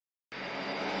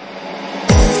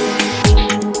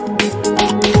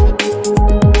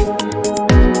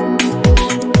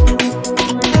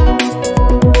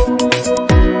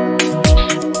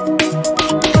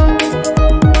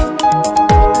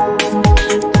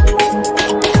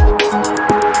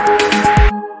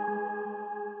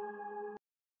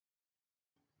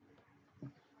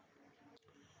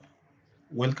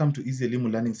Welcome to Easy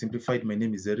Elimu Learning Simplified. My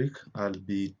name is Eric. I'll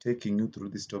be taking you through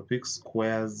this topic,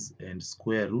 squares and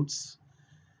square roots.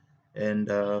 And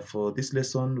for this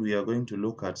lesson, we are going to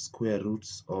look at square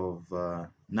roots of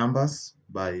numbers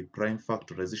by prime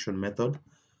factorization method.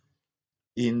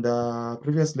 In the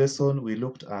previous lesson, we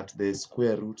looked at the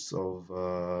square roots of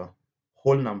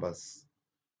whole numbers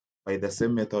by the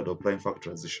same method of prime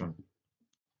factorization.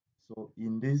 So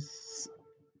in this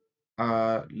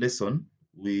lesson,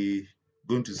 we're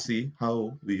going to see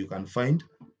how you can find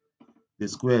the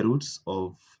square roots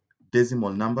of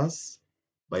decimal numbers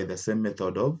by the same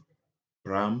method of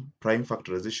prime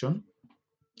factorization.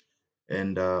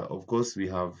 And of course, we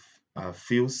have a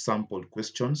few sample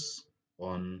questions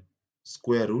on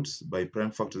square roots by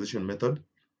prime factorization method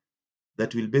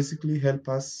that will basically help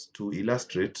us to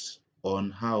illustrate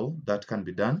on how that can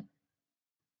be done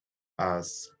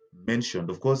as mentioned.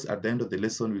 Of course, at the end of the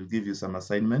lesson, we'll give you some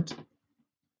assignment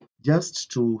just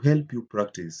to help you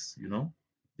practice,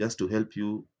 just to help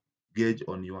you gauge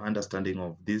on your understanding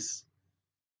of this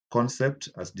concept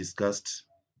as discussed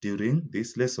during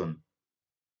this lesson.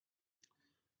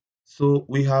 So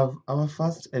we have our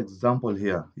first example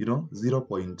here,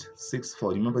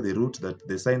 0.64. Remember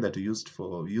the sign that we used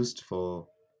for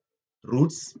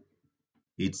roots,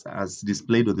 it's as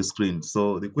displayed on the screen.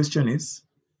 So the question is,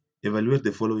 evaluate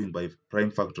the following by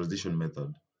prime factorization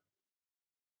method.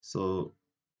 So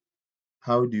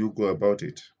how do you go about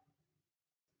it?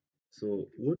 So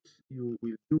what you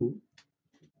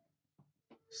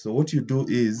do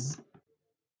is,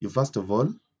 you first of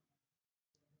all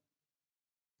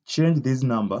change this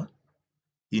number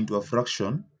into a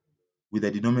fraction with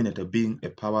the denominator being a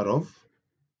power of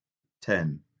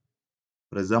 10.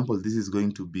 For example, this is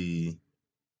going to be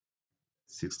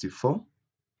 64.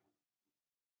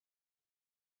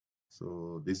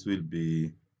 So this will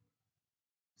be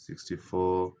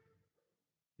 64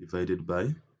 divided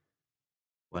by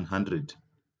 100.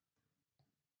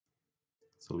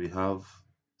 So we have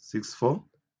 64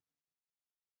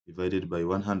 divided by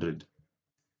 100.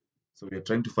 So we are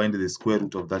trying to find the square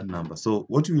root of that number. So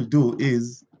what you will do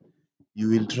is, you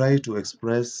will try to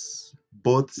express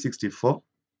both 64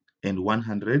 and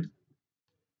 100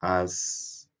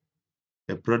 as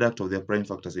a product of their prime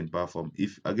factors in power form.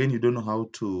 If again you don't know how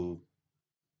to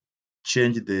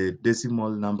change the decimal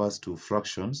numbers to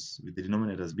fractions with the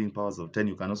denominators being powers of 10,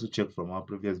 you can also check from our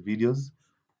previous videos.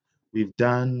 We've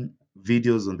done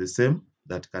videos on the same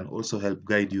that can also help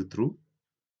guide you through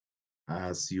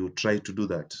as you try to do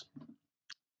that.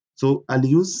 So I'll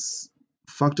use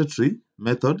factor tree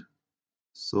method.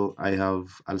 So I'll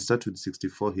start with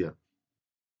 64 here.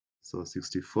 So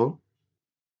 64,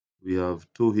 we have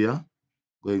 2 here,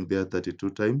 going there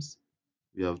 32 times.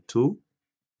 We have 2,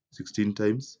 16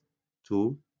 times,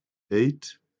 2,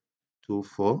 8, 2,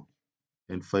 4,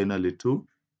 and finally 2,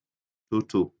 2,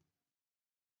 2.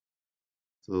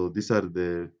 So these are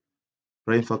the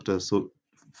prime factors. So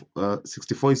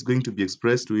 64 is going to be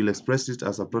expressed. We'll express it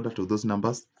as a product of those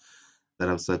numbers that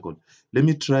I've circled. Let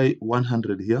me try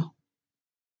 100 here.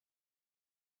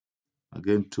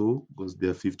 Again, 2 goes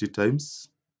there 50 times,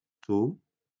 2,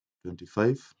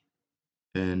 25,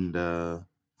 and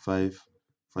 5,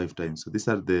 5 times. So these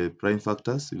are the prime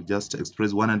factors. You just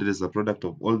express 100 as a product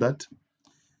of all that.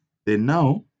 Then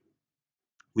now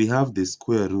we have the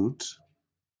square root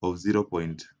of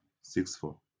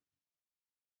 0.64.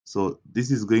 So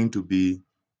this is going to be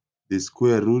the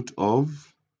square root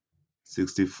of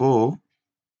 64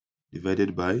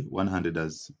 divided by 100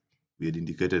 as we had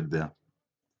indicated there.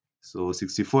 So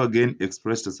 64 again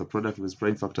expressed as a product of its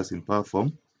prime factors in power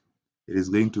form. It is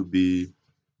going to be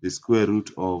the square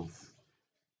root of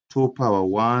 2 power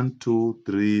 1, 2,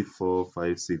 3, 4,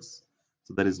 5, 6.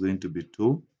 So that is going to be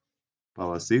 2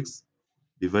 power 6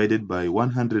 divided by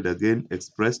 100 again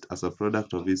expressed as a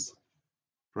product of its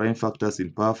prime factors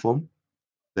in power form.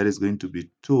 That is going to be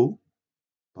 2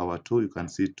 power 2. You can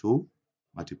see 2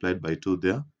 multiplied by 2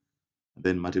 there, and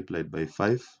then multiplied by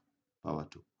 5 power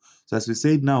 2. So as we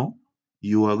said now,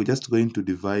 you are just going to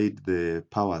divide the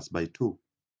powers by 2.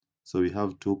 So we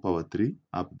have 2 power 3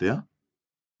 up there,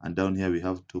 and down here we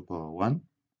have 2 power 1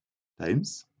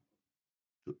 times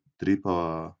 3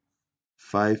 power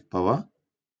 5 power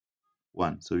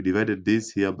 1. So we divided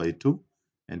this here by 2,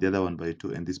 and the other one by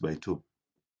 2, and this by 2.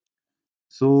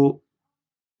 So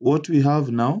what we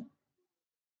have now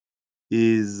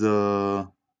is 8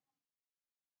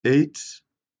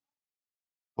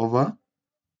 over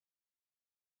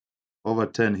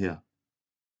 10 here.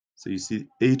 So you see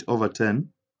 8 over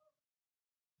 10,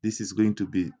 this is going to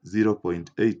be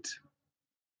 0.8.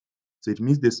 So it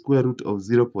means the square root of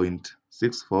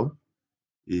 0.64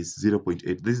 is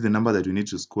 0.8. This is the number that we need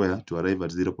to square to arrive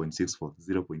at 0.64,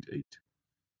 0.8.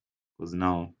 Because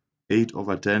now 8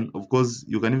 over 10, of course,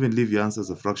 you can even leave your answer as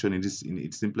a fraction in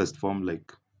its simplest form,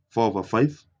 like 4 over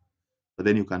 5, but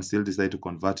then you can still decide to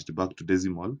convert it back to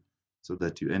decimal so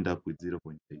that you end up with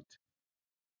 0.8. Yes.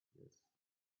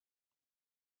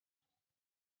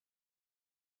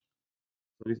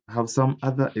 So we have some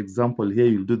other example here.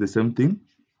 You'll do the same thing.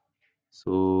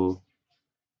 So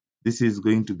this is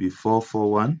going to be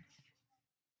 441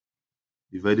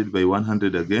 divided by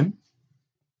 100 again.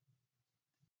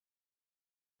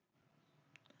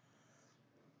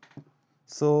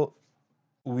 So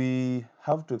we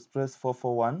have to express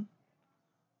 441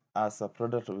 as a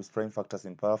product of its prime factors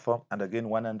in power form, and again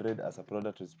 100 as a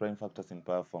product of its prime factors in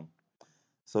power form.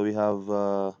 So we have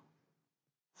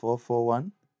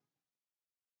 441.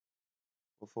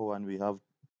 441, we have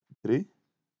 3,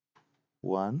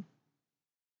 1,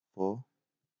 4,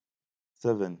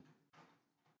 7.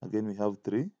 Again, we have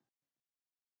 3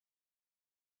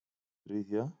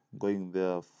 here, going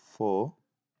there, 4,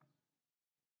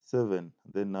 7.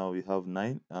 Then now we have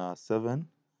 7,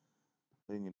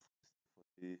 going in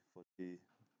 40, 40.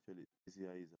 Actually, this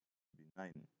here is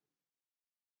 9.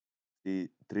 The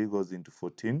 3 goes into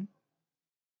 14.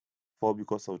 4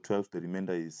 because of 12, the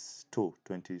remainder is 2.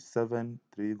 27,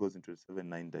 3 goes into 7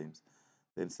 9 times.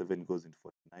 Then 7 goes into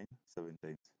 49 7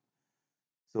 times.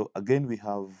 So again, we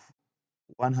have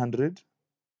 100.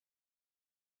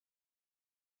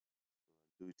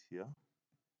 Do it here.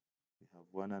 We have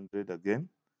 100 again.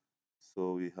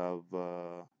 So we have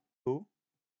 2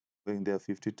 going there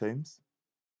 50 times,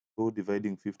 2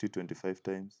 dividing 50 25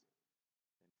 times,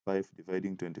 and 5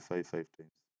 dividing 25 5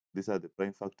 times. These are the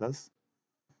prime factors.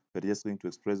 We're just going to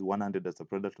express 100 as a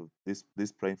product of these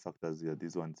prime factors here,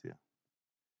 these ones here.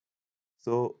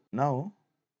 So now,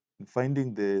 in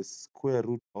finding the square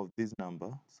root of this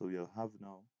number, so we'll have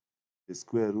now the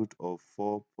square root of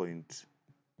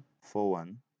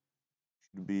 4.41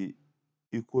 should be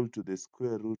equal to the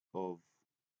square root of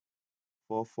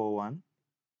 441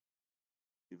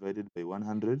 divided by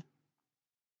 100,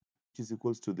 which is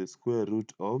equals to the square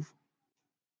root of,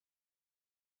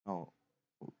 now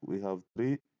we have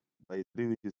 3 by 3,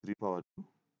 which is 3 power 2.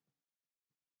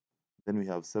 Then we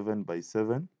have 7 by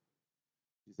 7,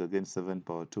 which is again 7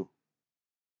 power 2.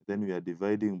 Then we are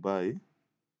dividing by,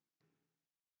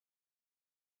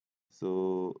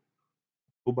 so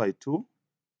 2 by 2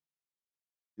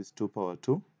 is 2 power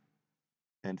 2,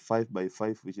 and 5 by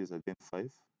 5, which is again 5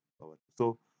 power 2.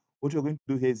 So what you're going to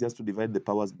do here is just to divide the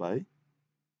powers by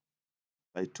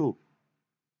 2.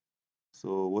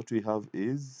 So what we have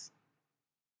is,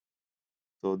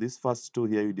 so this first 2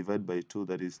 here you divide by 2,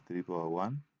 that is 3 power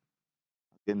 1.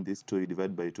 Again, this 2 you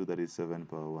divide by 2, that is 7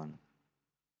 power 1.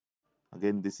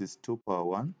 Again, this is 2 power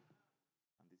 1, and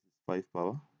this is 5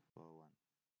 power 1.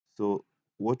 So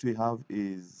what we have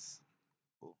is,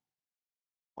 oh,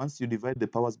 once you divide the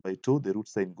powers by 2, the root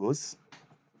sign goes,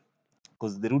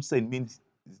 because the root sign means,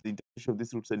 the interpretation of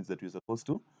this root sign is that you're supposed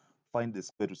to find the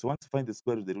square root. So once you find the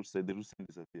square root, the root sign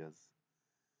disappears.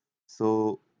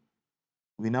 So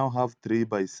we now have 3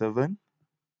 by 7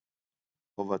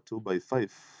 over 2 by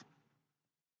 5,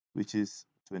 which is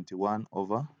 21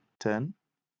 over 10,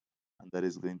 and that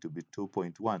is going to be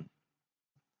 2.1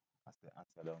 as the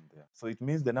answer down there. So it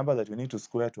means the number that we need to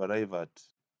square to arrive at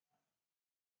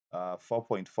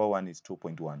 4.41 is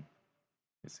 2.1.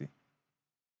 You see?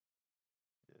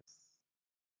 Yes.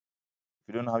 If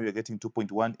you don't know how you're getting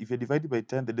 2.1, if you're divided by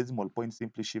 10, the decimal point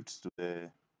simply shifts to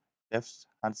the left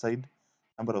hand side,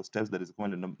 number of steps that is equal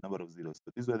to the number of zeros.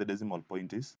 So this is where the decimal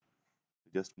point is.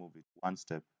 You just move it one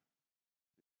step.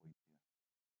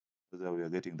 So that we are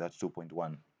getting that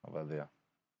 2.1 over there.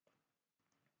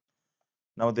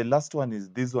 Now the last one is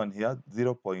this one here,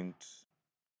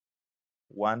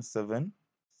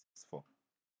 0.1764.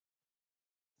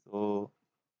 So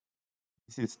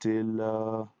this is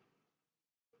still,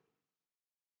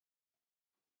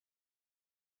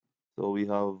 so we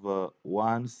have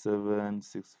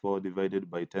 1764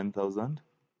 divided by 10,000.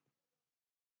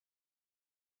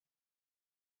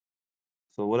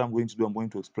 So what I'm going to do, I'm going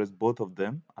to express both of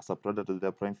them as a product of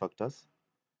their prime factors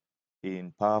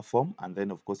in power form, and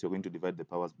then of course you're going to divide the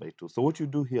powers by 2. So what you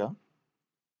do here,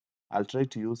 I'll try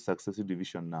to use successive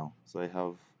division now. So I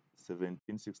have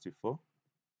 1764.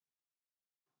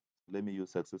 Let me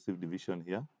use successive division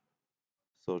here.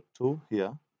 So 2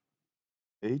 here,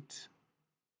 8,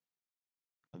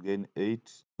 again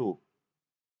 8, 2.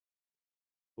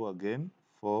 2 again,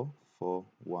 4, 4,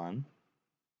 1.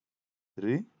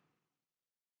 3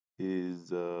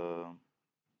 is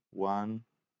 1,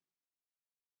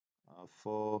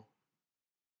 4,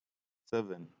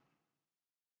 7.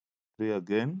 3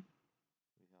 again,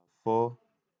 we have 4,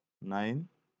 9,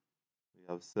 we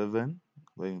have 7,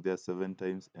 going there 7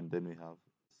 times, and then we have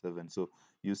 7. So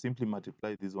you simply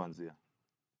multiply these ones here.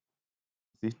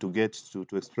 See, to get to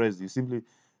express, you simply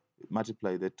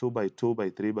multiply the 2 by 2 by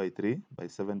 3 by 3 by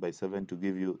 7 by 7 to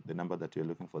give you the number that you're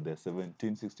looking for there,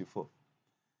 1764.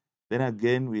 Then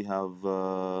again, we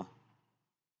have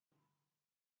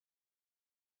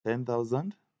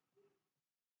 10,000.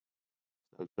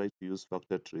 I'll try to use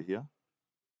factor tree here.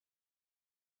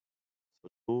 So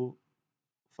 2,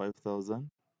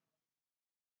 5,000,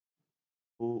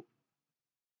 2,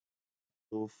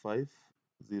 2, 5,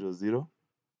 0, 0,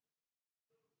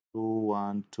 2,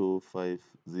 1, 2, 5,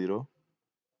 0,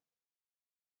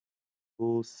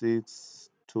 2, 6,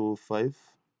 2, 5.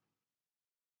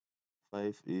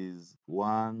 5 is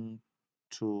 1,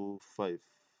 2, 5.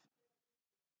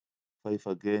 5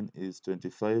 again is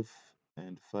 25,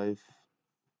 and 5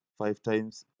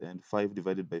 times, and 5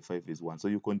 divided by 5 is 1. So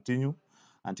you continue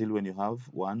until when you have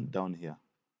 1 down here.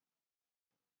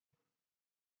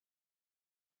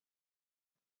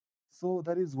 So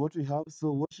that is what we have.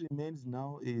 So what remains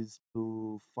now is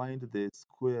to find the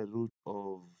square root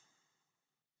of,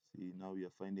 see, now we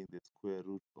are finding the square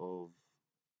root of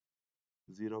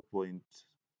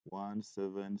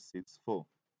 0.1764,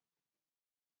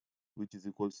 which is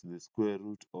equal to the square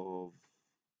root of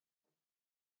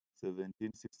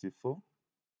 1764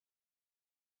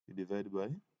 divided by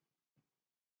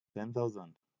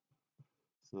 10,000.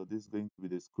 So this is going to be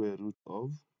the square root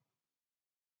of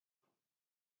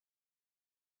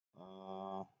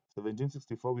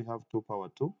 1764. We have 2 power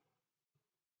 2,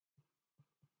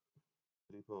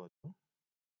 3 power 2,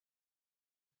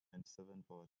 and 7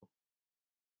 power 2.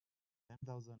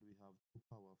 10,000, we have 2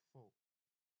 power 4.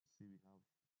 See, we have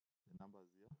the numbers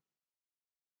here.